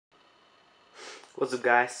What's up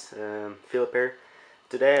guys, Philip here.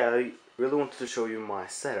 Today I really wanted to show you my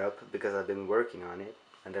setup because I've been working on it,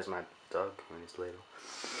 and there's my dog when he's little,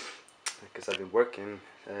 because I've been working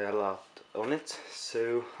a lot on it,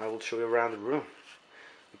 so I will show you around the room.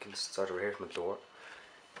 We can start over here from the door.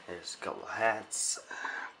 There's a couple of hats,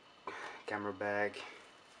 camera bag,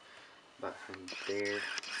 behind there.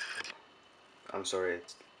 I'm sorry,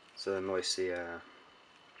 it's a noisy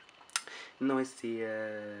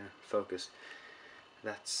focus.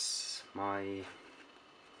 That's my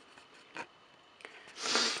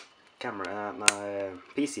camera, my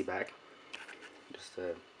PC bag. Just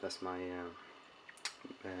that's my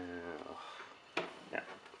yeah,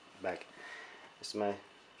 bag. It's my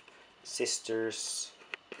sister's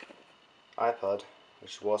iPod,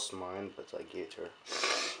 which was mine, but I gave it to her.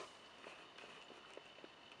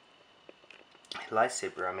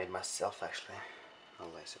 Lightsaber I made myself actually. A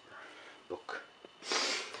lightsaber book.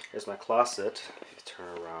 Here's my closet. If you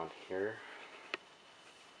turn around here,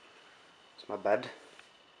 it's my bed.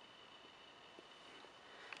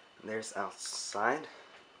 And there's outside,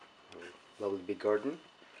 a lovely big garden.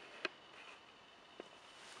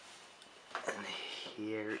 And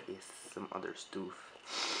here is some other stuff.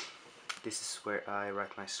 This is where I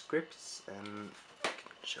write my scripts, and I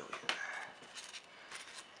can show you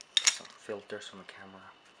some filters on the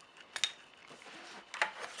camera.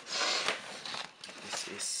 This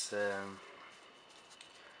is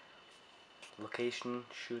location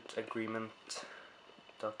shoot agreement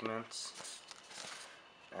documents,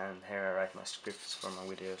 and here I write my scripts for my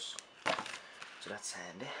videos, so that's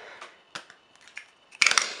handy.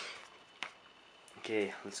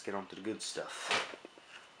 Okay, let's get on to the good stuff.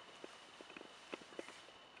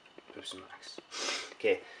 Oops, Max.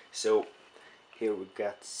 Okay, so here we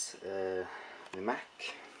got the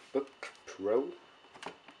MacBook Pro,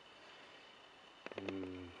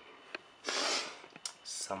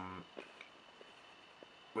 some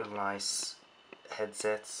real nice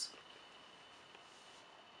headsets,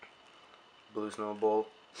 blue snowball.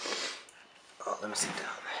 Oh, let me sit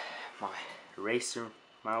down. My Razer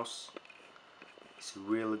mouse is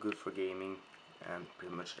really good for gaming and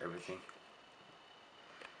pretty much everything.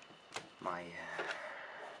 My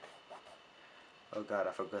oh god,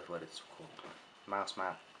 I forgot what it's called. Mouse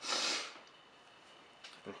mat.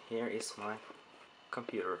 And here is my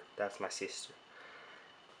computer. That's my sister.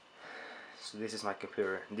 So this is my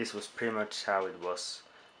computer. This was pretty much how it was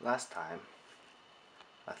last time,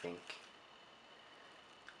 I think.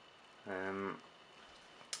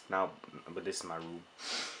 Now, but this is my room,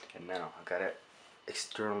 and now I got an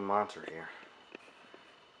external monitor here.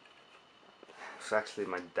 It's actually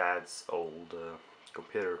my dad's old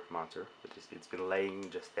computer monitor, but it's been laying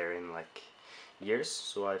just there in like years,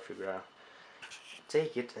 so I figured I'd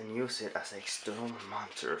take it and use it as an external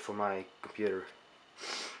monitor for my computer.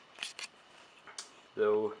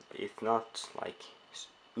 Though it's not like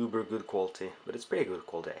uber good quality, but it's pretty good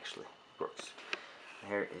quality actually. It works.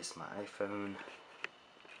 Here is my iPhone.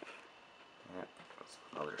 Yeah,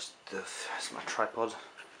 some other stuff. Here's my tripod.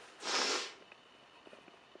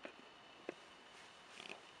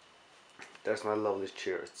 There's my lovely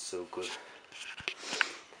chair. It's so good.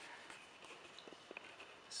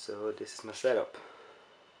 So this is my setup.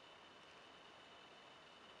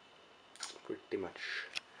 Pretty much.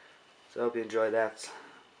 So I hope you enjoyed that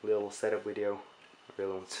little setup video. I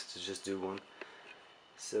really wanted to just do one.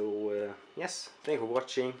 So yes, thank you for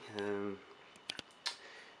watching. I'm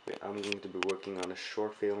going to be working on a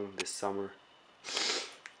short film this summer,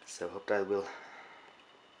 so hope that will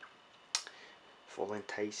fall in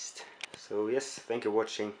taste. So yes, thank you for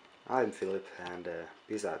watching. I'm Philip, and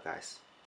peace out guys.